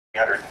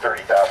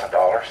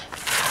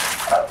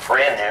$330,000.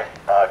 Brand new.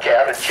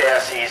 Cab and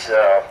chassis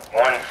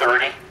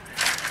 130.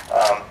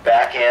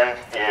 Back end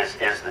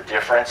is the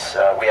difference.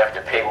 We have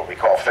to pay what we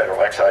call federal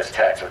excise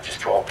tax, which is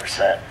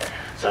 12%.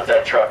 So if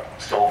that truck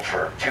sold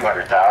for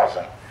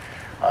 $200,000,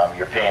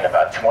 you're paying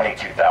about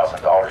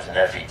 $22,000 in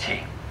FET.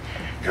 If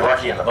you're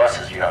lucky in the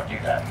buses, you don't do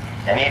that.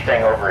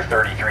 Anything over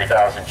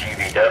 33,000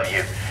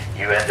 GVW,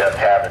 you end up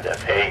having to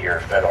pay your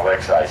federal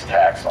excise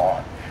tax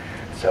on.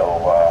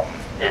 So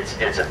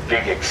it's a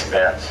big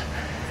expense.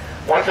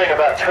 One thing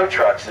about tow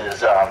trucks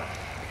is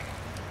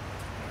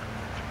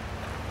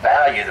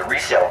value, the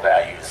resale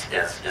value is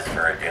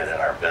very good in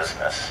our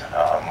business.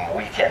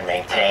 We can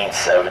maintain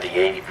 70,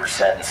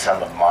 80% in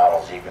some of the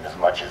models, even as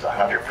much as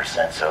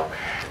 100%. So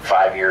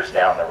 5 years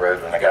down the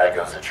road when the guy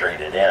goes to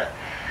trade it in,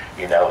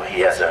 you know,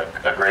 he has a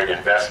great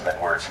investment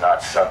where it's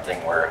not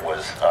something where it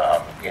was,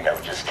 you know,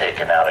 just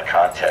taken out of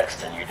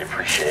context and you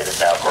depreciate it.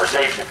 Now, of course,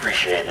 they've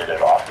depreciated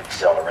it off,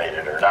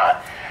 accelerated or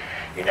not,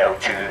 you know,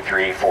 2,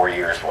 3, 4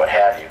 years, what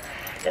have you.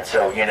 And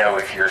so, you know,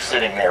 if you're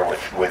sitting there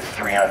with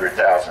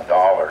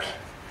 $300,000,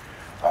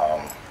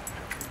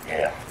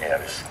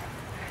 just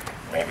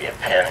maybe a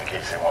pen in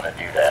case they want to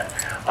do that.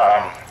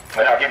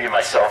 And I'll give you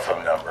my cell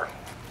phone number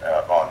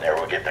on there.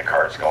 We'll get the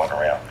cards going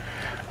around.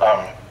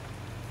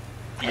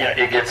 You know,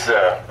 it gets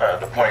the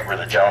point where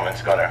the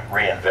gentleman's going to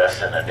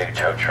reinvest in a new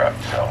tow truck.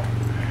 So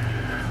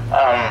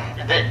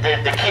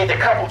the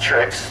couple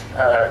tricks.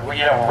 Well,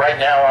 you know, right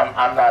now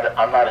I'm not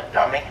a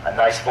dummy. A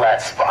nice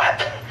flat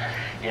spot.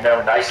 You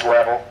know, nice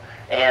level.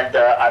 And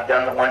I've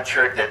done the one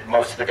trick that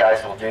most of the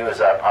guys will do is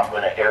I'm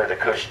going to air the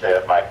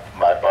cushion, my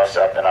bus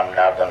up, and I'm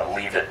now going to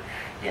leave it,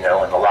 you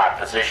know, in the lock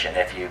position.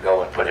 If you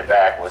go and put it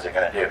back, what's it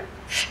going to do?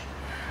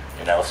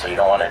 You know, so you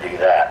don't want to do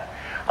that.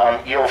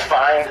 You'll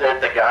find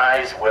that the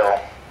guys will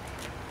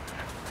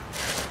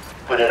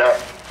put it up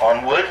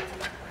on wood,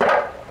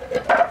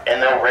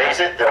 and they'll raise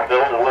it. They'll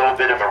build a little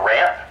bit of a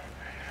ramp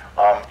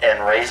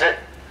and raise it.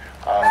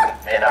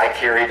 And I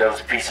carry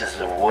those pieces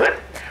of wood.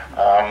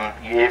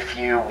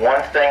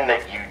 One thing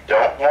that you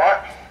don't want,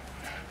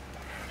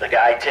 the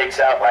guy takes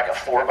out like a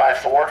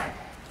 4x4,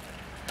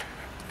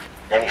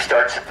 and he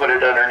starts to put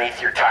it underneath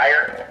your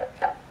tire,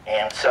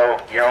 and so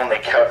you're only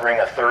covering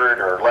a third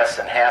or less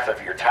than half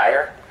of your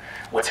tire.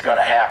 What's going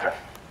to happen?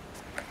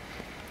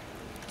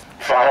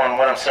 Following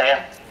what I'm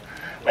saying?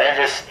 Man,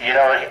 just, you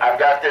know, I've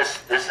got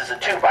this is a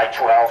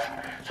 2x12,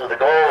 so the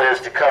goal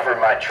is to cover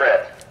my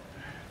tread.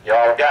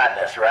 Y'all got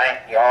this, right?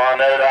 Y'all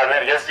know that I've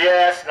been just,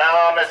 yes, no,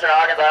 Mr.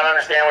 Hawkins, I don't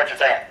understand what you're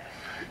saying.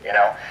 You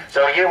know,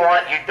 so you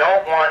want to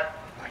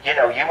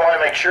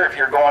make sure if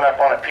you're going up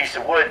on a piece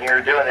of wood and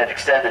you're doing it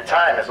extended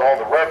time, is all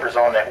the rubber's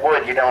on that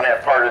wood, you don't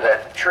have part of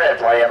that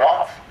tread laying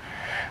off.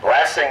 The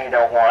last thing you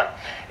don't want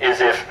is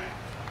if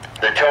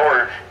the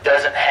tower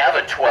doesn't have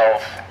a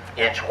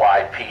 12-inch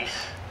wide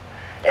piece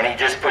and he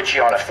just puts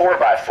you on a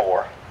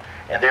 4x4,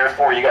 and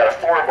therefore you got a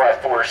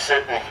 4x4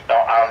 sitting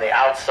on the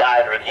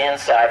outside or the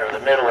inside or the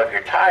middle of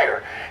your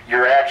tire,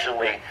 you're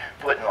actually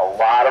putting a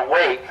lot of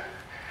weight,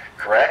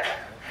 correct?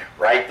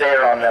 Right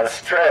there on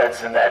those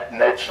treads in that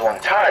Michelin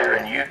tire,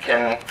 and you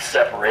can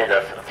separate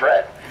a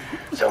thread.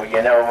 So,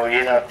 you know,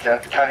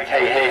 kind of,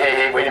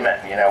 hey, wait a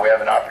minute, you know, we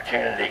have an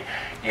opportunity.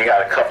 You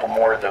got a couple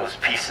more of those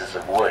pieces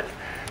of wood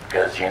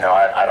because, you know,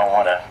 I don't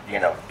want to, you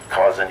know,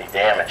 cause any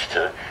damage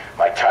to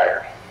my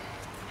tire.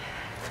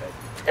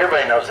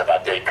 Everybody knows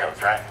about date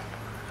codes, right?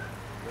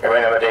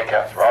 Everybody know about date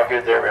codes. We're all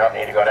good there. We don't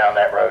need to go down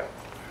that road.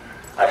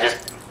 I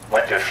just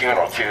went to a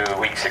funeral 2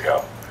 weeks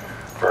ago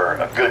for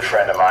a good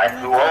friend of mine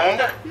who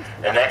owned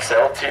an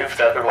XL2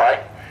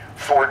 Featherlight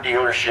Ford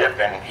dealership,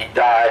 and he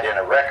died in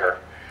a wrecker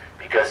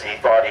because he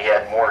thought he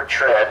had more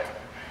tread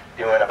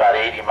doing about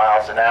 80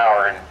 miles an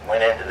hour and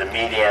went into the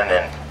median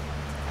and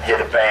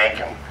hit a bank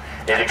and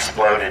it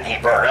exploded and he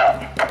burned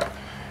up.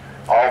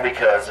 All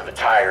because of a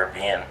tire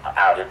being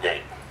out of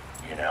date.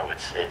 You know,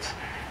 it's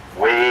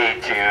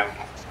way too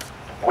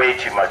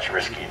much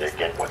risky to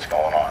get what's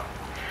going on.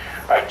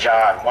 All right,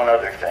 John, one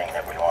other thing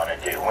that we want to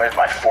do. Where's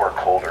my fork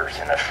holders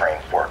in the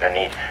frame fork? I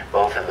need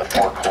both of the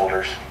fork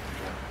holders.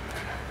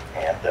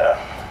 And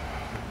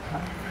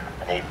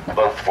I need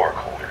both fork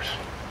holders.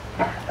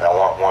 And I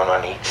want one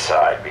on each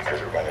side because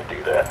we're going to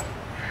do that.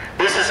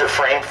 This is a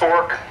frame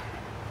fork.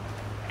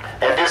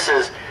 And this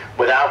is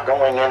without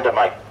going into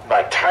my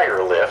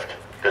tire lift,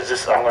 because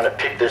I'm going to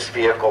pick this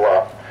vehicle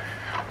up.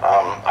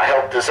 I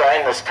helped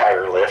design this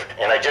tire lift,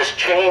 and I just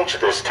changed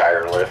this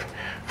tire lift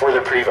for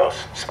the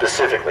Prevost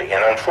specifically.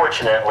 And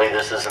unfortunately,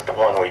 this isn't the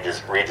one we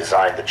just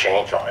redesigned the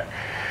change on it.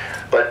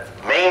 But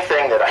main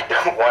thing that I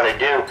don't want to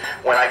do,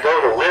 when I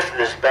go to lift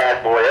this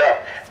bad boy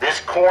up, this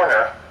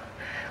corner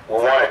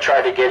will want to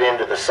try to get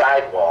into the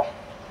sidewall.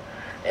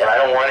 And I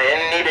don't want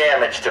any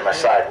damage to my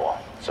sidewall.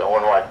 So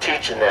when I'm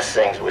teaching these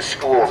things with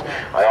schools,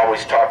 I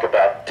always talk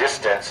about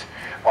distance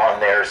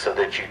on there so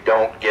that you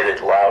don't get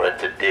it allowed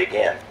to dig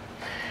in.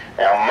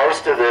 Now,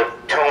 most of the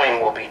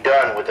towing will be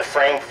done with the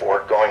frame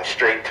fork going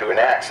straight to an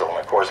axle, and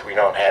of course we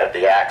don't have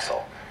the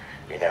axle.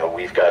 You know,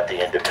 we've got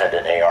the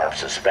independent A-arm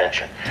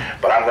suspension.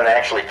 But I'm going to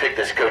actually pick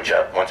this coach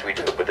up once we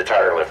do it with the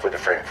tire lift with the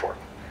frame fork.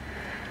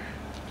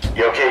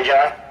 You okay,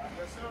 John?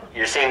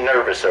 You seem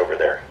nervous over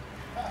there.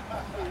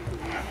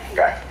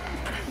 Okay.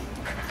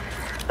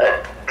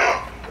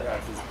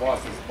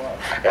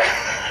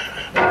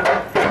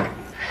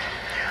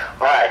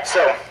 All right,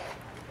 so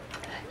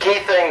key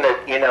thing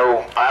that, you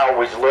know, I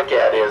always look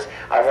at is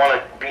I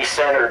want to be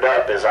centered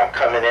up as I'm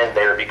coming in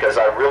there because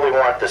I really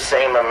want the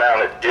same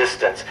amount of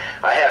distance.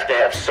 I have to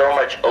have so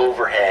much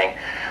overhang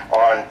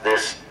on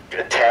this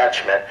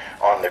attachment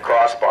on the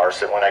crossbar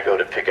so when I go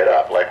to pick it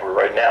up, like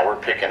right now, we're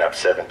picking up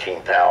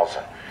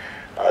 17,000.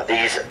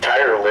 These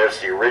tire lifts,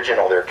 the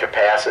original, their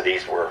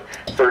capacities were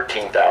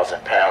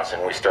 13,000 pounds,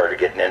 and we started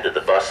getting into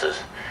the buses.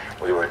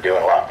 We were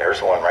doing a lot.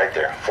 There's one right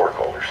there, fork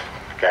holders,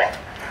 okay?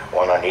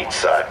 One on each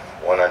side,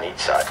 one on each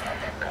side,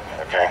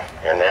 okay?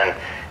 And then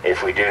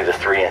if we do the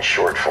 3-inch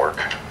short fork,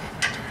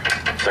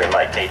 so you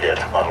might need to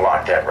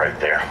unlock that right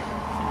there.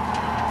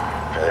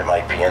 It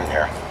might be in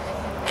there.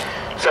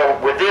 So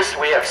with this,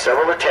 we have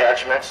several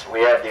attachments.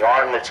 We have the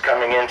arm that's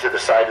coming into the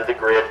side of the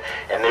grid,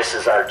 and this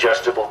is our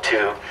adjustable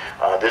tube.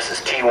 This is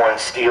T1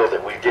 steel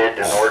that we did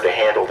in order to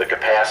handle the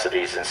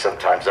capacities and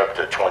sometimes up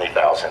to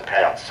 20,000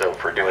 pounds. So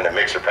if we're doing a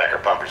mixer, packer,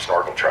 pumper,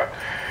 snorkel truck,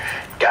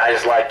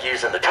 guys like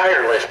using the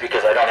tire lift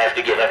because I don't have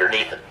to get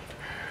underneath it,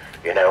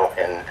 you know,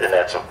 and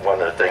that's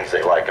one of the things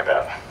they like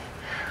about it.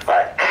 All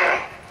right.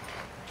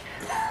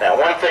 Now,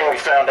 one thing we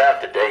found out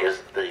today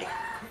is the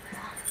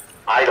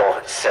idle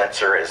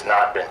sensor has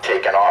not been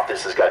taken off.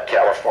 This has got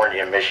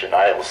California emission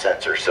idle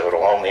sensor, so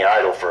it'll only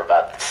idle for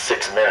about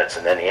 6 minutes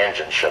and then the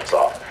engine shuts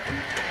off.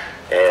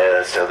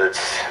 And so that's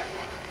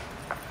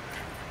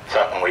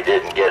something we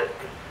didn't get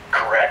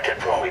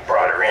corrected when we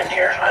brought her in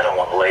here. I don't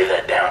want to lay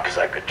that down because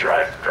I could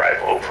drive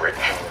over it.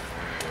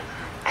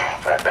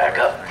 If I back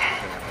up.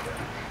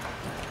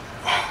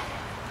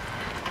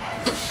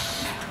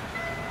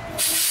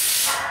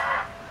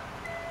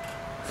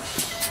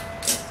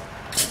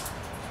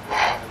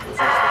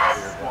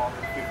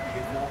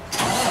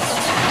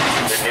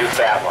 The new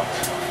fat ones.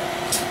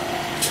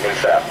 New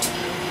fat ones.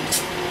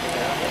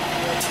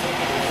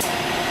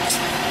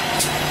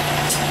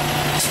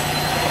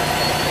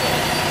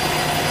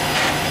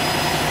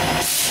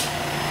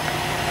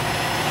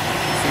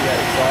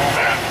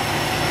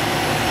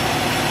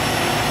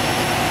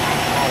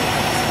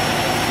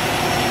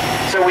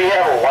 So we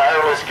have a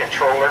wireless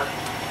controller.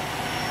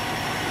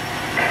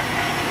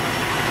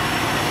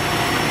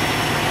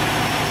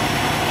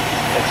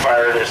 And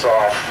fire this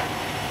off.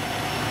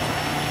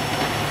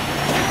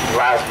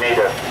 Allows me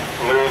to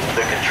move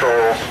the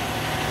controls.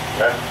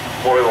 That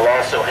boy will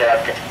also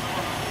have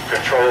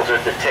controls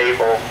at the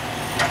table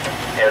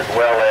as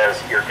well as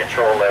your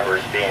control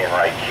levers being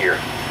right here.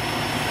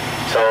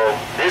 So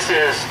this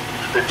is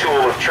the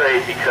tool of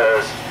trade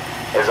because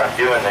as I'm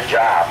doing the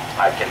job,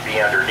 I can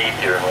be underneath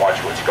here and watch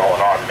what's going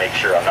on and make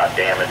sure I'm not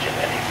damaging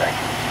anything.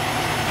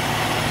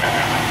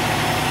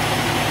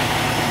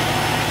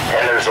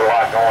 And there's a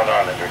lot going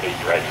on underneath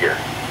right here.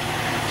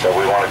 So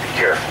we want to be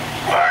careful.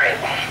 All right.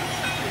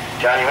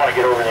 John, you want to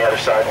get over on the other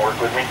side and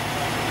work with me?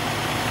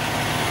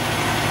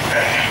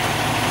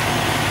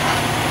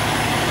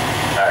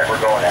 All right,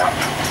 we're going out.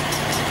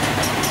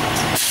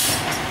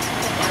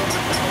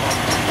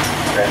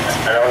 And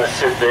I want to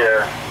sit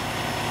there.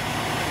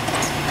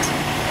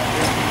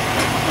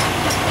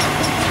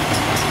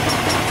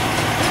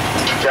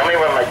 Tell me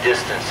what my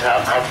distance, how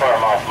far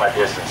I'm off my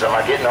distance. Am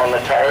I getting on the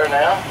tire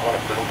now? I'm going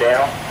to boom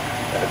down.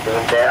 I'm going to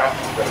boom down.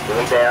 I'm going to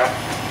boom down.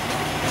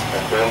 I'm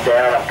going to boom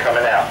down. I'm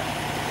coming out.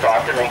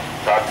 Talk to me.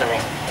 Talk to me.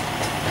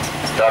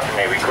 Talk to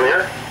me. We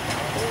clear?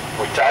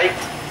 We tight?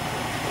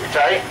 We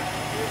tight?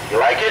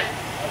 You like it?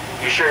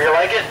 You sure you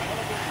like it?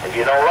 If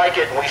you don't like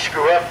it and we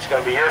screw up, it's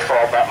going to be your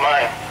fault, not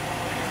mine.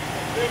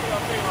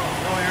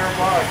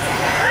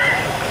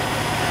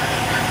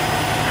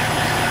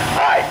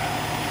 All right.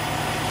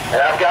 And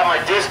I've got my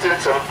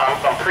distance.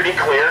 I'm pretty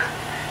clear.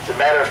 As a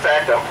matter of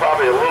fact, I'm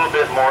probably a little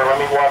bit more. Let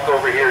me walk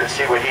over here and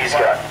see what he's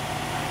got.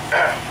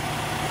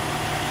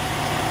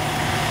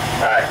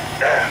 All right.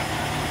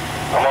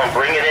 I'm going to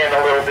bring it in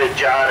a little bit,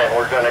 John, and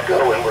we're going to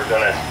go and we're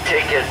going to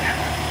take it.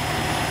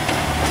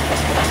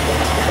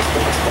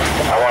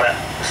 I want to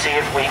see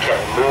if we can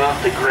move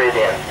the grid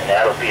in, and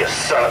that'll be a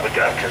son of a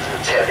gun because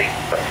it's heavy.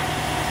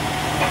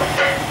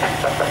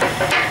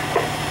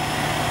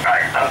 All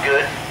right, I'm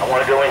good. I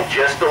want to go in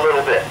just a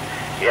little bit.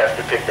 You have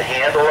to pick the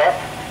handle up.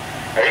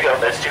 There you go.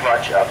 That's too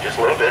much. Up just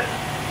a little bit.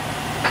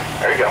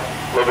 There you go.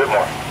 A little bit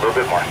more. A little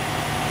bit more.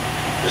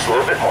 Just a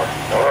little bit more.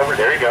 No over.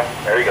 There you go.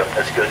 There you go.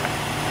 That's good.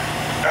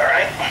 All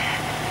right.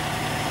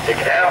 Take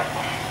it out.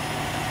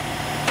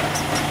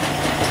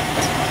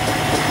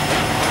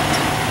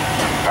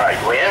 All right,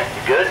 Gwen,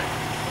 you good?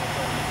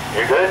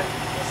 You're good?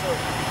 Yes, sir.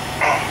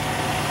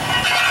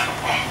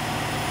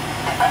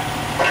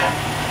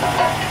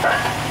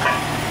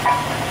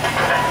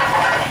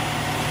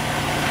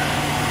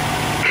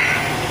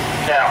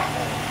 Now,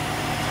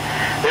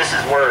 this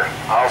is where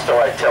also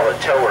I tell a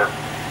tower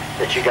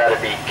that you got to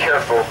be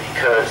careful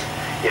because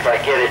if I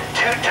get it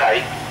too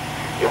tight,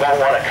 it won't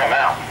want to come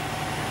out.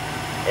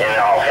 And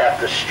I'll have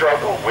to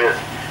struggle with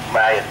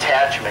my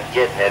attachment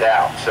getting it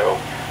out. So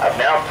I've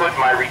now put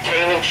my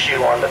retaining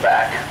shoe on the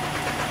back.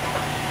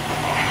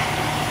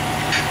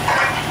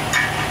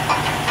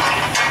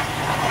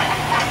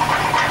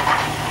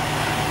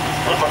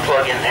 Put my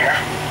plug in there.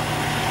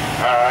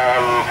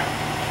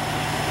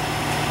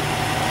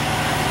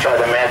 Try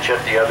to match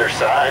up the other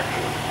side.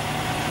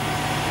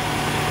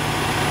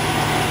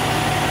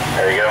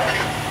 There you go.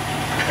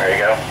 There you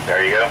go.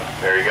 There you go.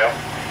 There you go.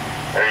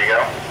 There you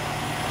go.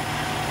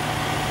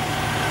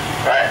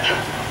 All right.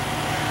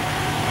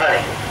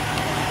 Honey,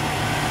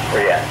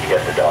 where you at? You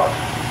got the dog.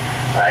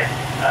 All right.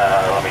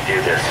 Let me do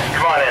this.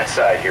 Come on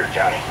inside here,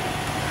 Johnny.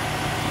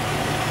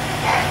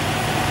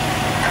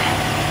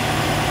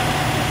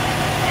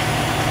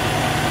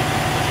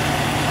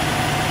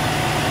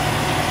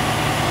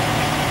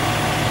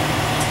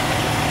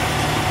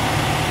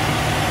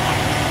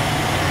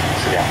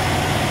 Sit down.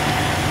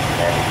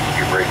 And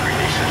your brake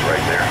release is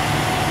right there.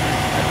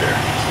 Right there.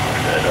 Just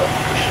lift that up,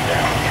 push it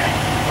down, okay?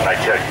 When I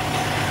tell you.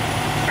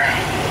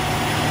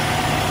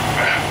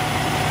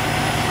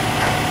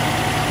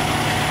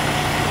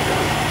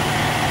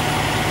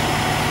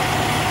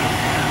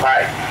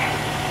 Alright.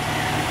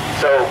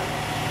 So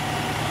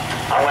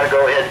I'm going to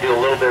go ahead and do a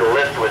little bit of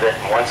lift with it,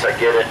 and once I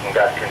get it and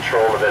got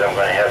control of it, I'm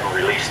going to have him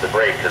release the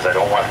brake because I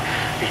don't want to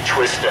be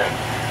twisting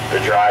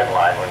the drive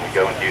line when we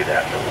go and do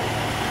that.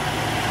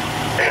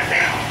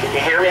 Can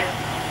you hear me?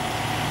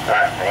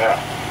 Alright, hang on.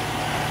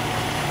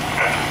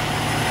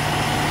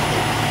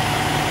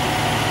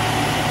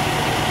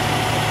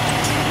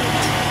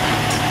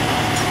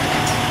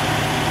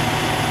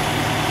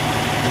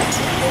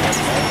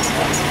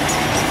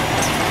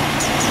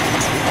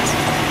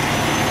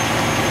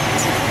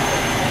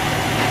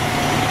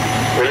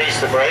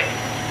 Release the brake.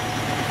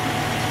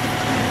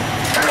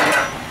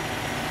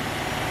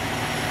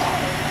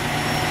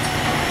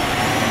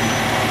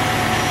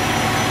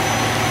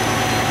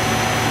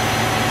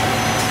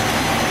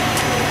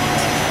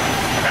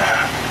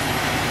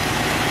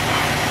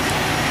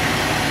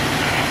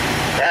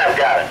 Now I've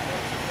got it.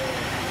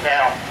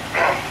 Now,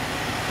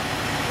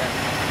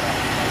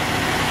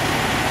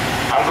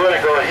 I'm going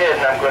to go ahead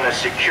and I'm going to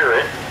secure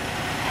it.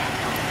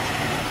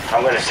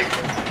 I'm going to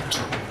secure.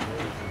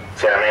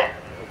 See what I mean?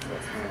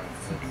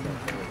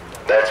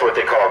 That's what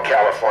they call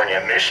California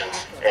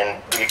emissions,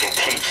 and you can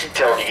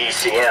tell the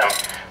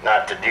ECM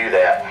not to do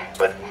that,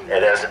 but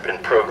it hasn't been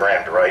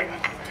programmed right.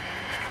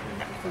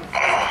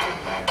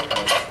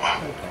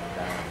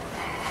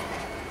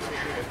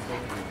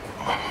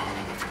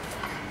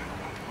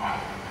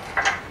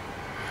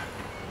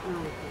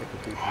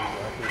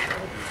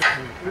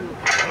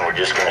 And we're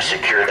just going to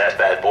secure that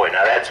bad boy.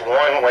 Now that's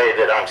one way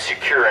that I'm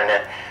securing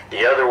it.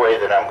 The other way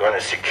that I'm going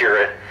to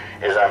secure it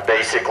is I'm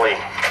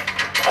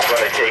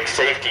going to take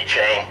safety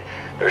chain.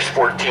 There's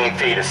 14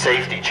 feet of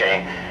safety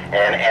chain,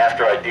 and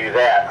after I do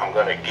that, I'm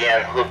going to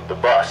again hook the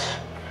bus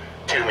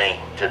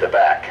to the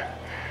back.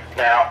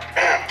 Now,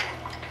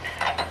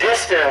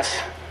 distance,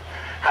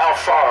 how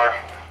far?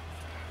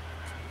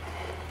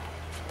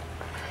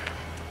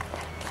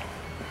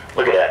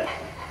 Look at that.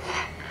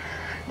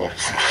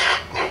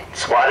 It's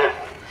squatted.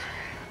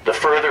 The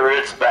further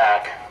it's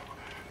back,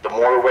 the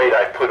more weight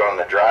I put on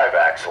the drive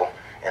axle,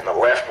 and the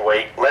less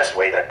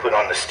weight I put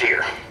on the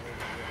steer.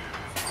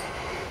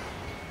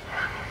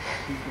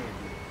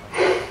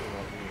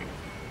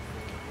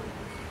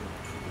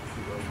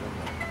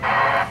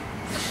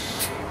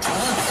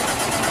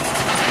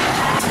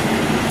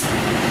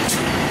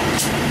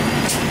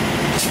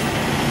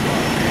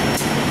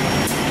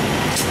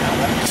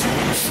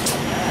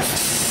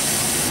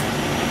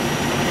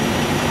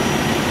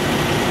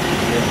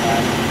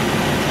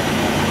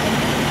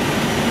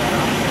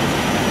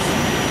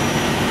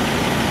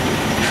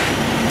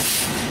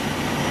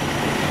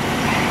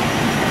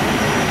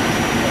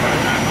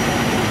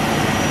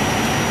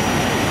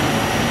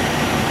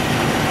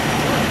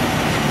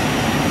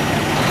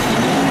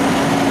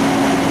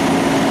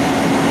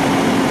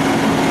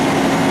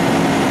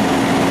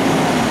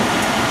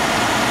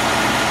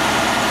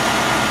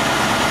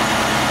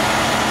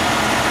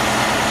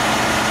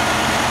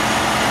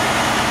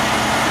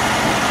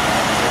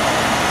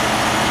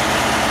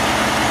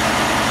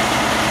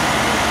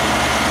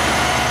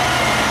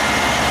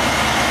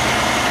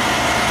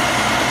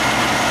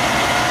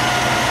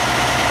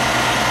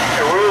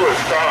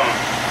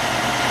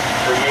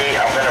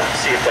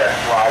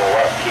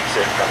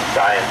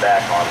 Dying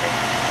back on me.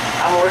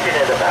 I'm looking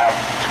at about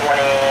 20.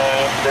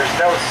 There's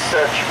no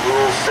such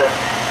rule set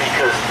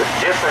because the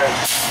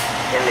difference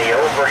in the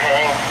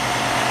overhang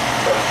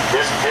from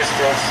this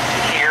distance to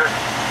here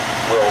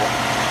will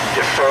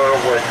defer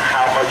with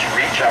how much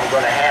reach I'm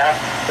going to have.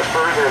 The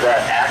further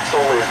that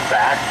axle is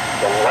back,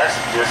 the less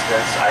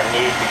distance I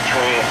need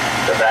between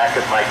the back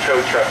of my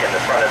tow truck and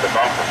the front of the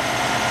bumper.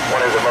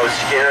 One of the most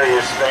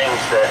scariest things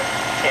that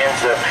ends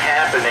up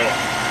happening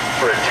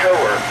for a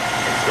tower,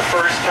 it's the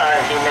first time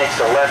he makes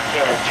a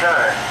left-hand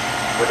turn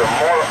with the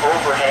more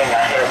overhang I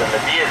have in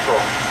the vehicle,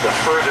 the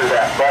further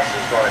that bus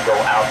is going to go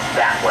out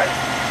that way.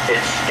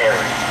 It's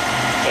scary.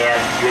 And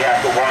you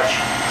have to watch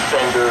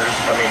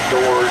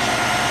doors,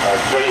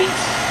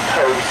 gates,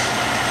 posts,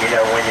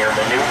 when you're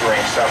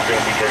maneuvering something,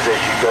 because as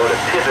you go to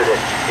pivot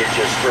it, it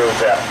just throws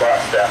that bus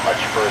that much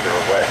further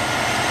away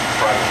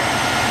from you.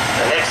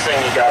 The next thing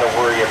you got to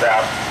worry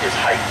about is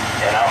height.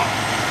 And I'm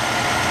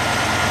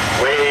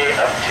way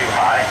up too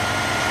high.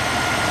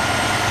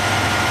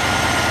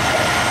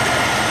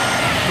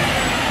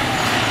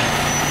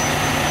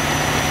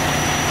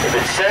 If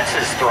it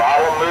senses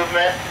throttle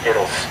movement,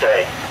 it'll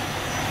stay.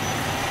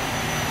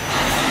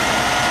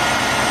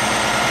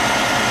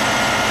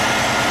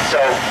 So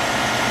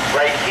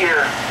right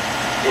here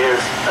is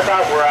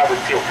about where I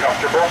would feel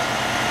comfortable.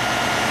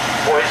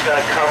 Boy's going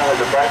to come with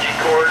a bungee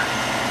cord.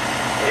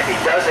 If he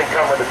doesn't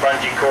come with a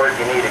bungee cord,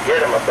 you need to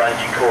get him a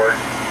bungee cord.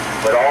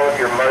 But all of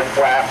your mud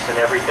flaps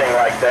and everything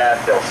like that,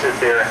 they'll sit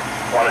there,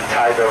 want to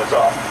tie those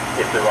off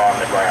if they're on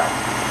the ground.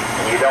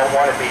 And you don't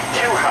want to be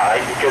too high,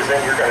 because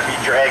then you're going to be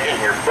dragging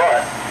your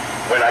butt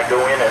when I go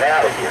in and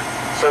out of here.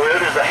 So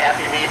it is a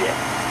happy medium.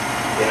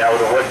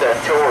 What that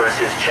tours,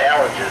 his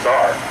challenges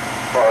are,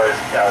 as far as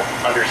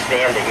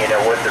understanding,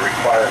 what the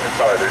requirements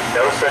are. There's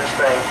no such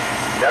thing,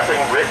 nothing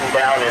written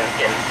down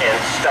in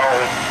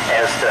stone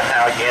as to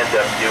how you end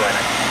up doing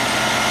it.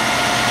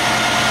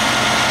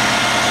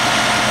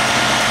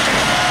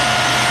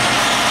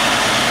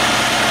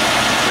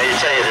 Let me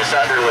tell you, this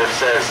underlift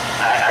says,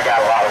 I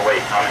got a lot of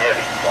weight. I'm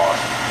heavy, boss.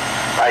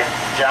 All right,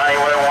 Johnny,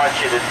 what I want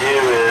you to do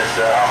is,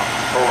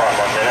 hold on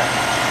 1 minute.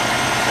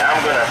 Now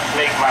I'm going to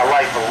make my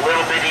life a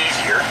little bit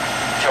easier.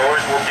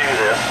 Towers will do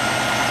this.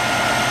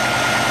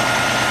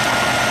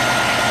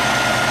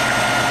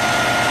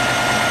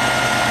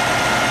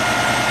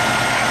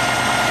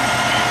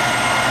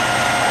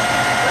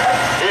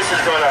 This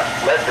is going to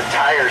let the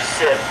tires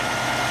sit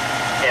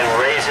and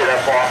raise it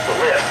up off the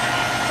lift.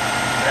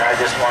 And I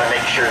just want to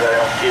make sure that I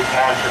don't get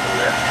onto the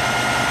lift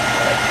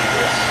when I do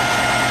this.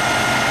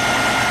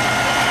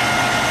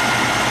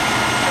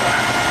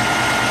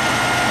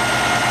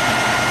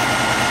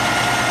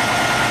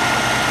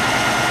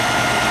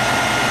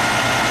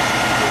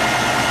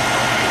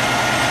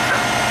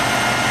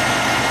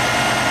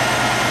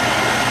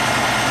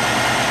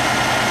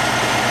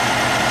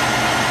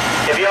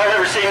 Have y'all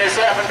ever seen this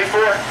happen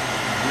before?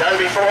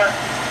 Done before?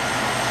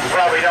 You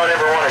probably don't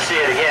ever want to see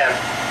it again.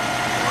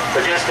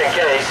 But just in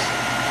case,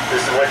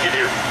 this is what you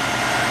do.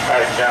 All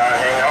right, John,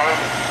 hang on.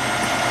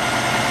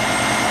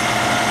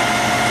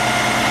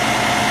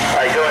 All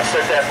right, go and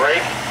set that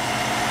brake.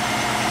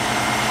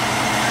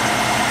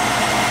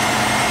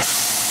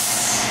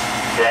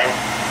 Okay.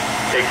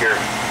 Did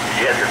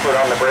you have your foot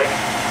on the brake?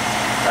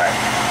 All right.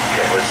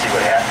 Okay, let's see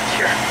what happens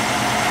here.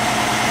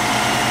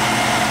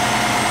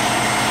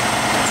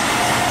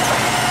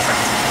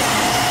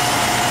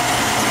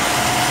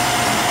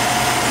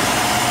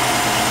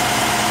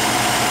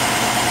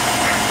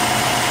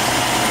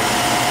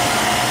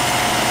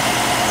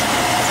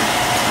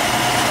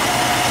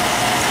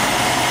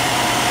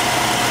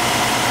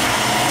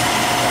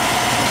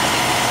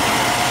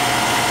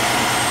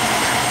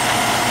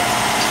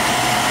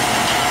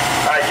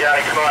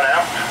 Come on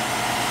out.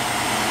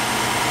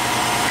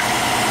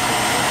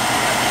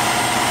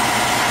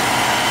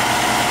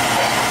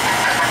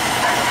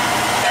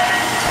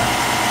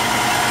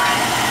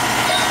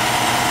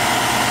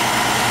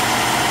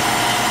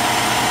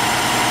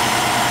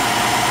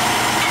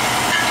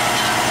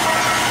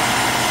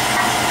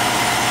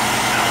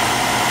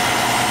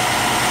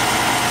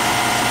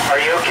 Are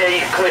you okay?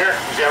 You clear?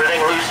 Is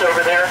everything loose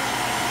over there?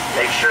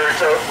 Make sure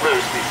it's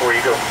loose before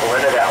you go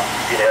pulling it out.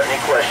 If you have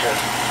any questions,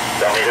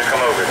 tell me to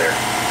come over there.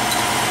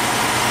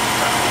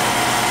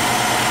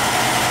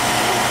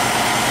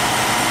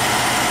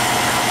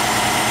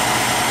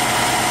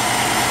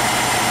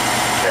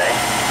 Okay.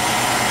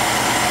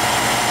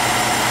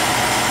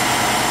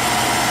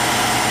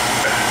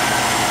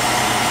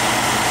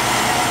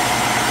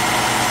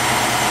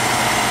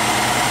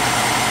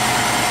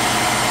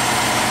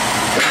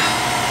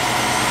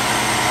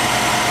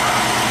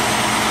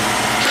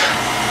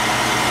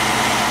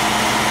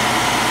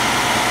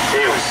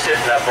 See, it was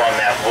sitting up on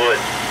that wood.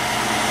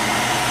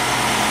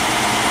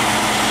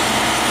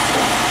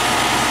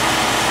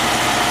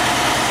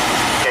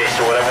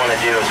 So what I want to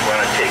do is we're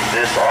going to take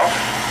this off.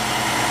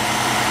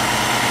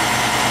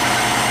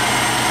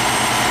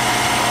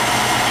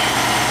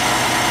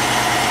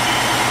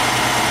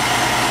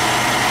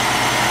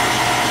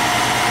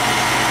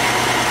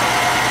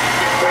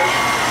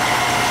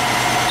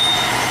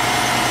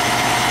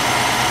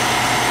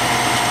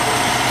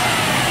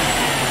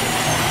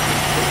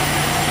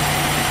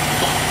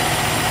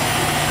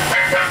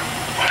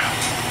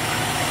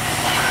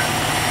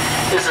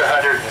 This is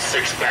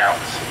 106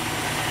 pounds.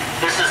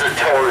 This is a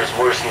tower's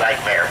worst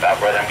nightmare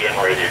about what I'm getting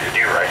ready to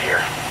do right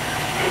here.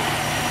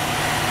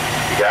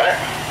 You got it?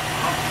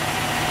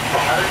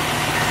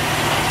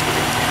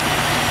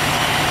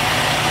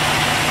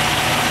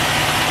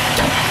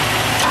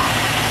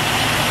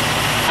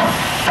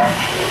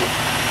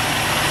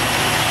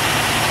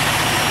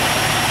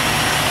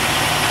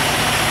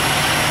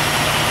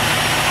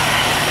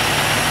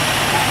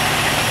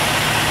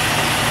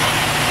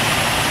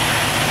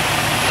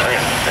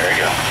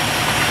 go.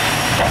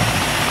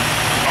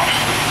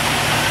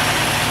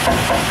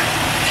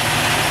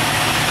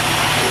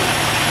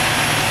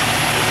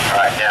 All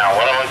right, now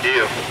what I'm going to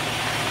do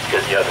is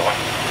get the other one.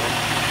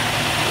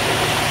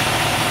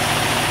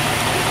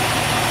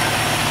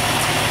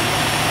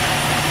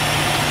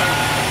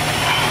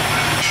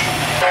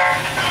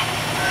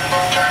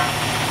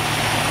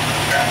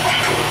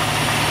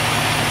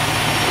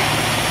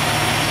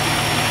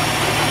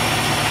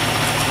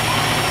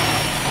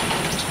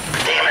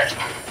 Damn it.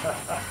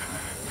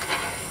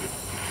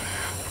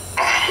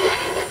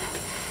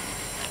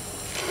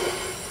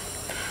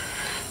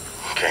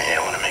 Okay, I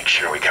want to make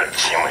sure we got it the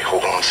same way.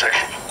 Hold on 1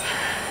 second.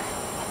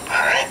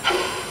 All right.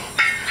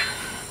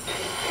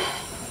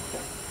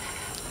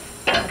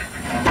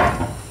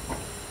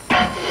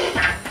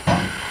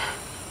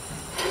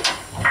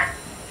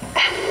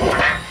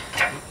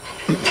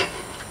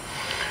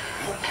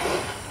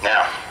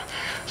 Now,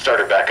 start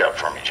her back up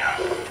for me, John.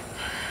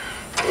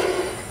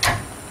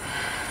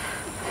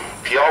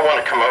 If y'all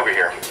want to come over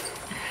here,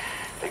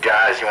 the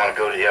guys, you want to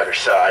go to the other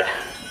side.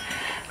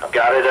 I've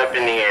got it up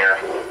in the air.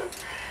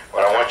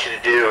 What I want you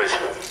to do is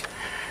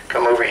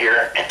come over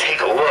here and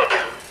take a look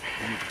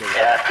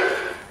at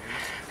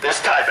this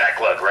tie-back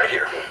lug right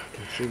here.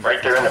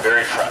 Right there in the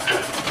very front.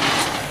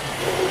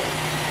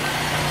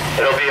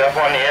 It'll be up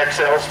on the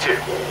XLs too.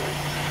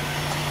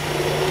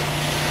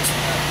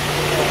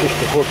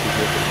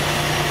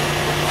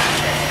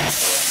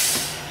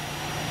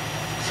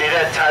 See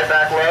that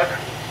tie-back lug?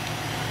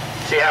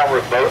 See how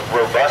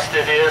robust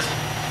it is?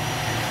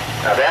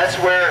 Now that's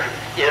where,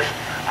 if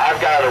I've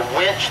got to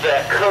winch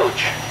that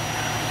coach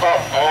up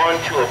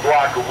onto a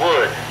block of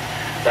wood,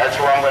 that's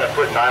where I'm going to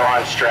put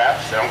nylon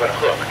straps, and I'm going to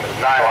hook with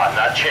nylon,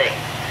 not chain.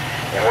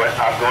 And what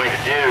I'm going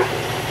to do,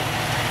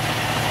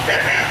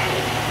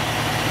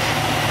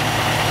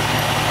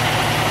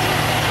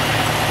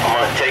 I'm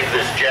going to take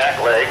this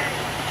jack leg.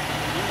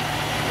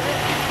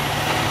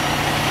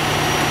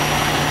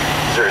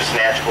 Is there a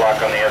snatch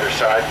block on the other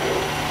side?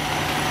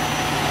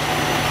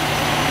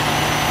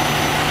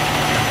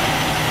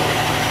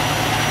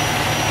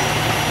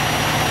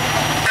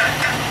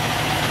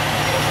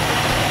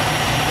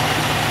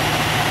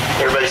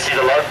 Everybody see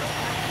the lug?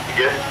 You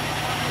good?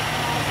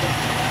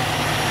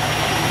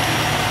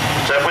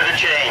 What's up with the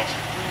chains?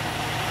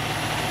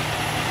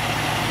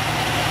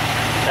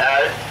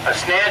 Now, a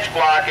snatch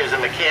block is a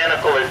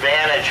mechanical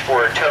advantage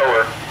for a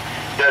tower.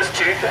 It does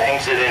two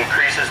things. It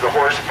increases the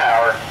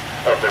horsepower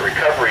of the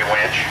recovery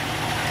winch,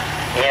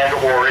 and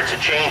or it's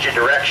a change of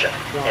direction.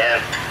 And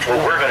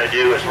what we're going to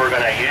do is we're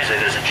going to use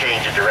it as a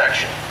change of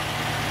direction.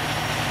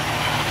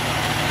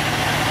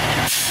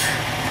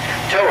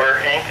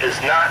 Tower is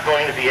not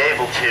going to be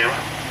able to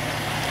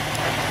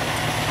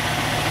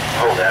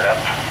hold that up.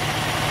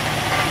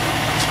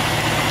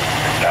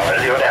 Now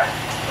let it go down.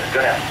 Let it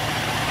go down.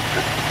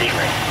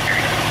 D-ring.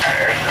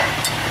 There you go.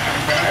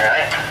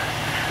 Alright.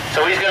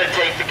 So he's going to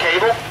take the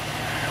cable.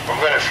 We're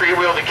going to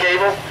freewheel the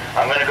cable.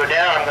 I'm going to go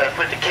down. I'm going to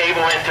put the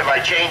cable into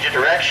my change of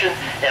direction,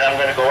 and I'm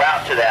going to go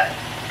out to that,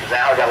 because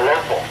now I've got a low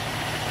pull.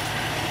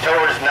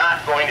 Tower is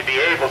not going to be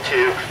able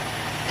to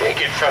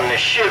take it from the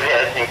shiv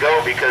head and go,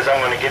 because I'm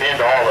going to get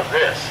into all of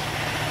this.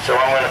 So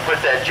I'm going to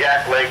put that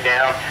jack leg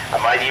down. I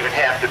might even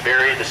have to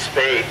bury the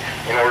spade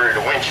in order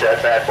to winch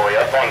that bad boy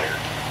up on there.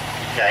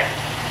 Okay?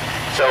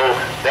 So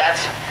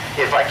that's,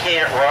 if I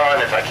can't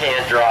run, if I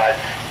can't drive,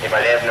 if I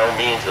have no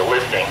means of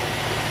lifting,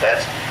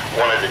 that's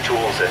one of the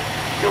tools that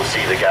you'll see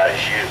the guys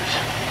use.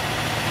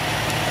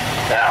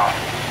 Now,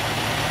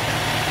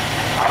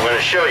 I'm going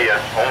to show you,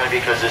 only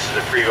because this is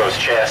a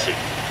Prevost chassis.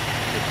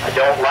 I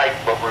don't like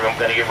what we're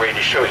going to get ready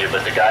to show you,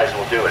 but the guys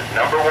will do it.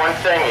 Number one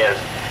thing is,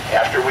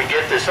 after we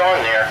get this on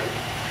there,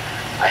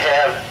 I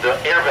have the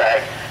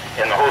airbag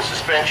and the whole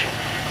suspension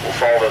will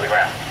fall to the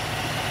ground.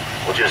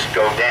 Will just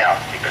go down,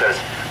 because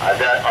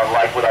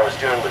unlike what I was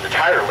doing with the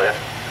tire lift,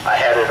 I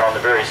had it on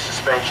the very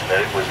suspension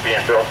that it was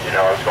being built, you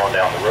know, I was going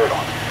down the road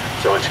on.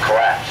 So it's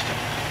collapsed.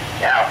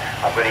 Now,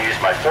 I'm going to use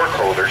my fork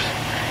holders,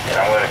 and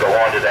I'm going to go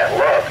onto that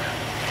lug.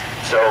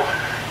 So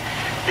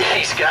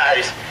these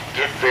guys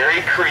get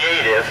very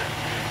creative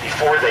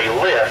before they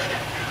lift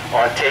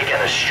on taking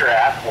a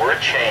strap or a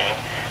chain,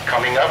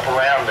 coming up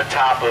around the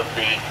top of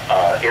the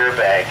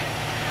airbag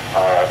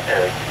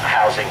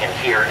housing in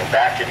here and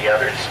back to the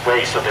other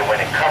way, so that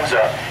when it comes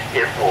up,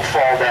 it will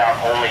fall down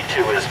only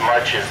to as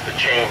much as the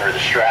chain or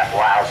the strap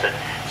allows it,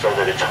 so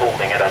that it's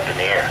holding it up in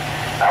the air.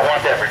 I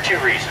want that for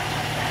two reasons.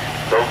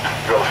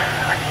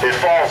 If it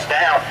falls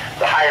down,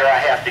 the higher I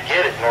have to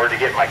get it in order to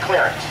get my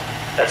clearance.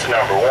 That's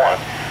number one.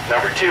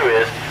 Number two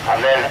is, I'm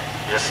then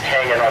just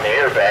hanging on the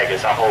airbag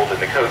as I'm holding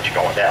the coach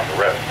going down the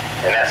road.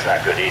 And that's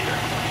not good either.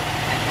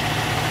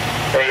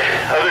 The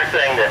other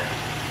thing that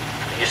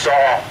you saw,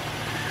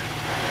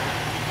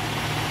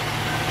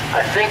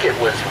 I think it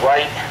was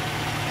right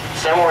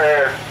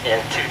somewhere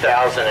in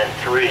 2003,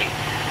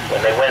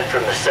 when they went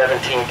from the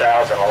 17,000,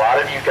 a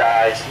lot of you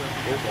guys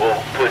will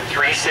put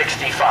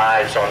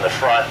 365s on the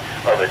front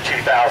of a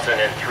 2003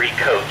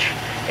 coach,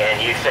 and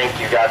you think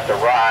you got the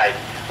ride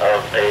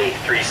of a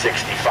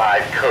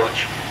 365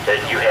 coach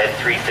that you had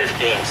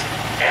 315s.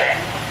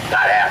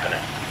 Not happening.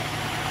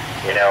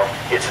 You know,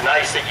 it's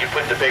nice that you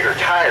put the bigger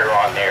tire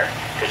on there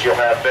because you'll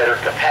have better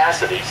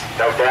capacities,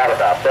 no doubt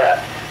about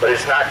that. But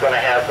it's not going to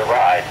have the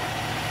ride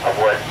of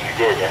what you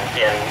did.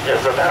 And it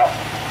was about,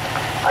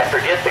 I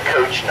forget the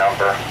coach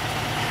number.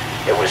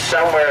 It was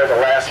somewhere, the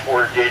last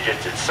 4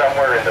 digits, it's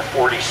somewhere in the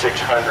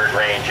 4,600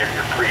 range of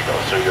your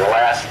Prevost. So your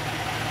last,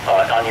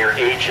 on your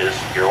H's,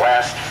 your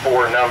last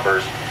 4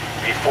 numbers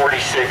be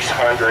 4,600,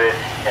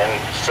 and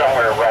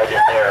somewhere right in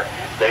there,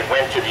 they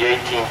went to the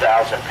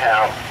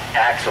 18,000-pound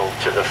axle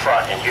to the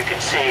front. And you can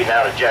see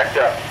now to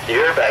jacked up, the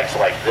airbag's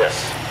like this.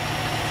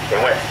 They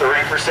went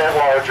 30%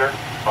 larger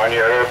on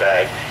your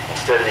airbag.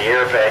 Instead of the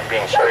airbag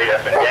being straight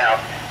up and down,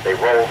 they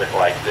rolled it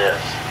like this.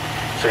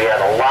 So you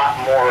had a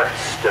lot more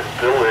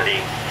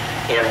stability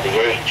in the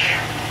H,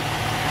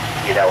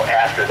 you know,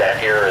 after that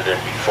era than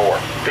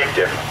before. Big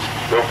difference,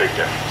 real big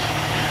difference.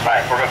 All right,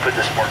 we're gonna put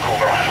this more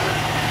cooler on.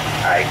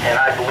 All right, and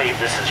I believe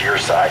this is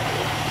your side.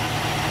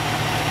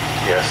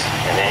 Yes,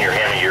 and then your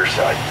Hemi, your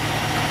side.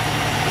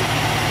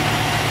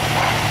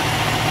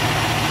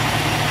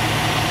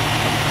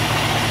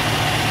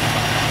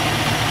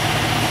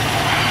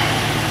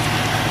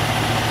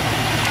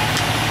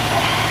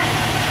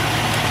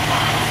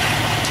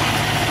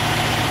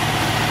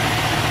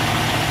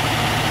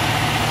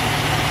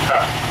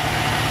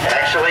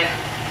 Actually,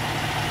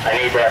 I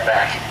need that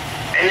back.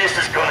 And this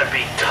is going to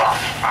be tough.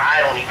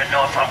 I don't even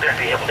know if I'm going to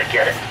be able to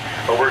get it,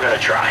 but we're going to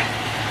try.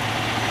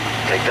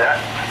 Take that.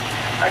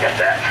 I got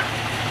that.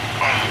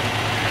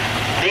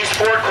 These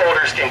fork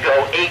holders can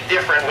go 8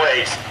 different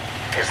ways.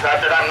 It's not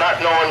that I'm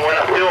not knowing what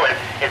I'm doing.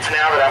 It's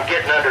now that I'm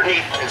getting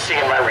underneath and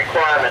seeing my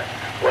requirement,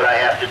 what I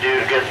have to do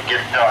to get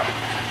it done.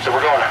 So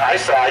we're going high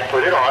side,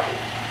 put it on.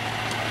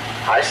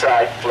 High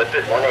side, flip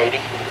it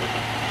 180.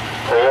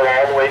 Pull it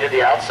all the way to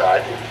the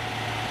outside.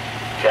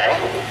 Okay.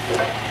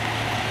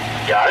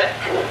 Got it?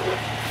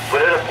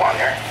 Put it up on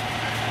there.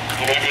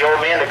 You need the old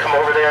man to come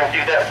over there and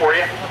do that for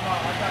you?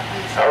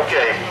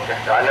 Okay.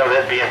 I know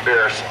that'd be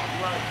embarrassing.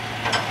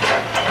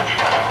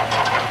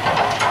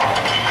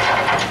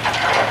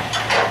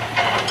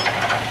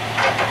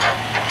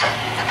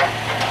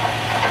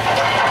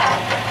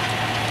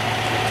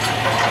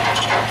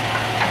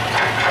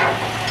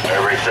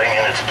 Everything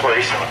in its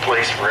place and a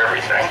place for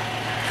everything.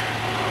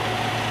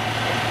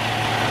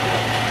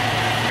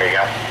 There you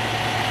go.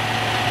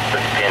 Put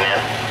the pin in.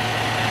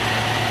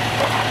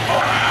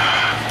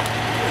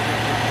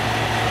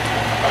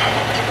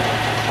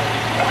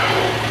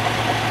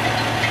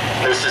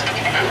 This is,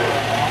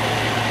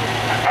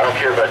 I don't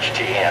care about your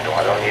T-handle.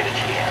 I don't need a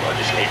T-handle. I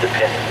just need the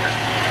pin in there.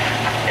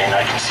 And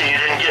I can see you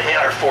didn't get me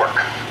our fork.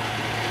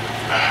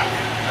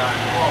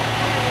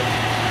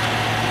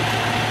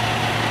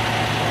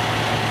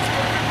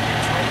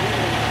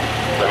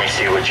 Let me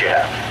see what you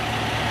have.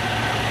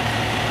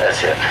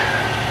 That's it.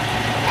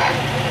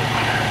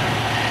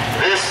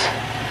 This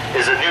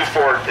is a new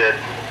fork that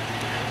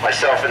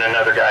myself and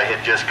another guy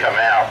had just come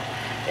out,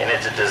 and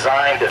it's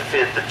designed to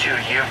fit the 2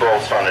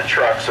 U-bolts on the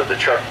truck so the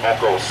truck won't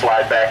go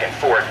slide back and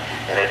forth,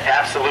 and it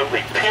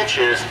absolutely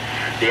pinches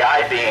the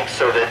I-beam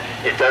so that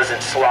it doesn't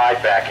slide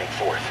back and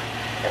forth.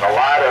 And a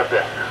lot of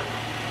the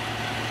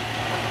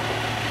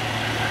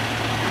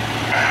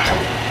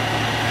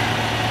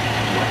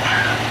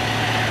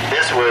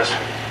this was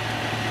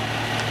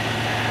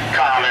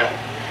common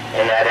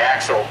in that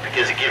axle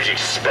because it gives you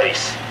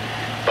space,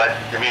 but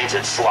it means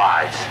it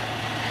slides.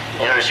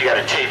 You notice you got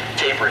a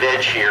tapered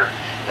edge here,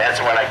 and that's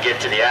when I get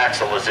to the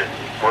axle as it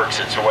works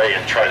its way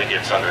and try to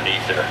get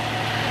underneath there.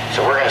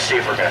 So we're going to see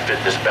if we're going to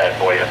fit this bad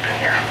boy up in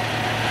here.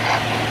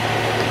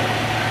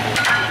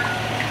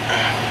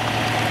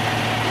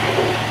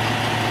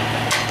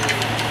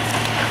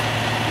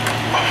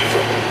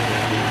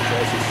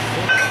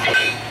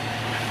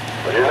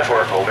 Put it in the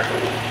fork holder.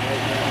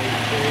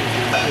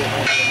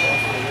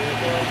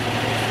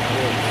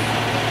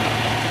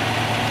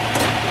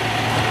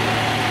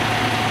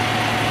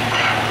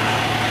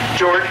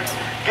 George,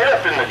 get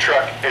up in the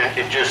truck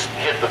and just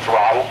hit the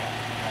throttle.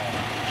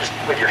 Just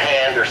with your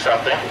hand or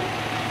something.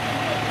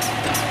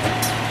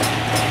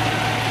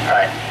 All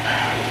right.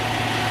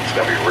 It's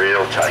going to be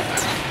real tight.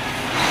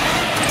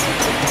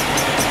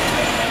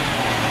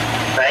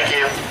 Thank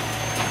you.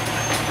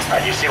 All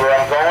right, you see where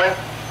I'm going?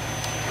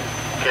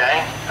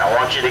 Okay, I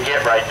want you to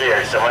get right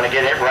there. So I'm going to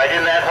get it right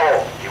in that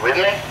hole. You with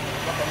me?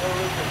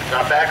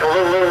 Now back a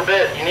little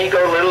bit. You need to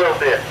go a little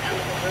bit.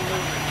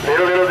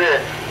 Little bit.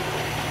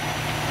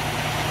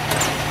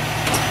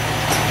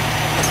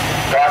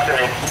 Talk to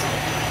me.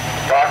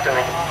 Talk to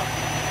me.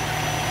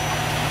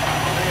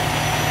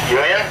 You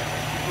in?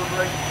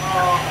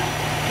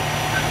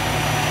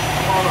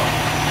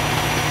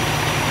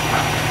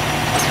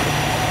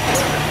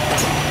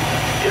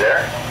 You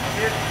there?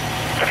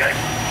 Okay.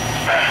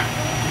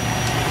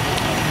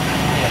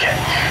 Okay.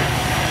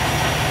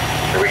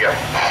 Here we go.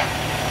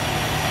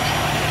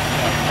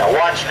 Now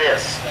watch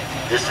this.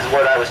 This is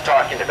what I was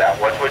talking about.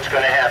 Watch what's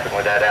going to happen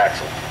with that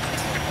axle.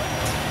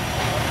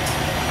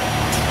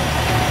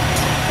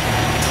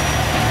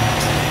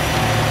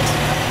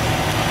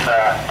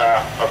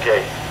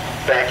 Okay,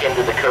 back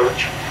into the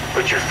coach,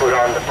 put your foot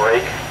on the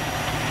brake,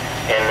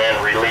 and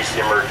then release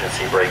the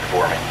emergency brake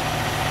for me.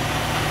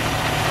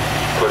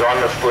 Put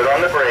on the foot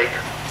on the brake,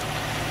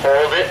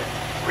 hold it,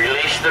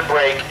 release the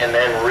brake, and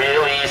then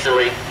real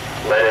easily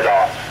let it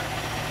off.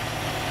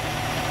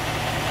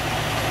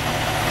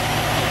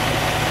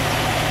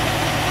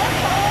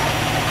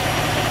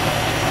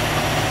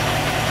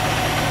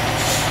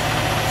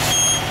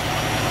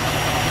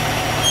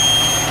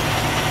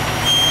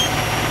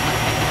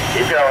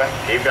 Keep going,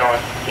 keep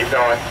going, keep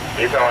going,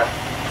 keep going,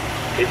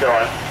 keep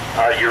going.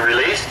 Are you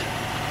released?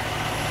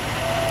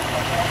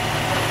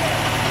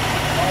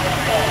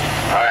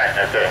 Alright,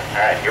 okay.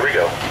 Alright, here we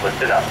go. Lift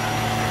it up.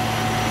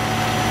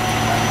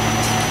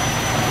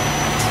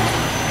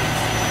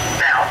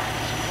 Now,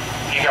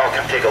 you all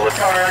can take a look.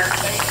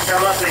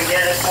 Come up and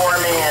get it for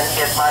me, and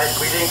if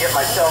we didn't get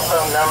my cell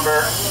phone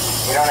number,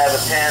 you don't have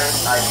a pen,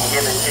 I can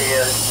give it to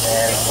you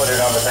and put it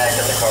on the back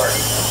of the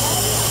card.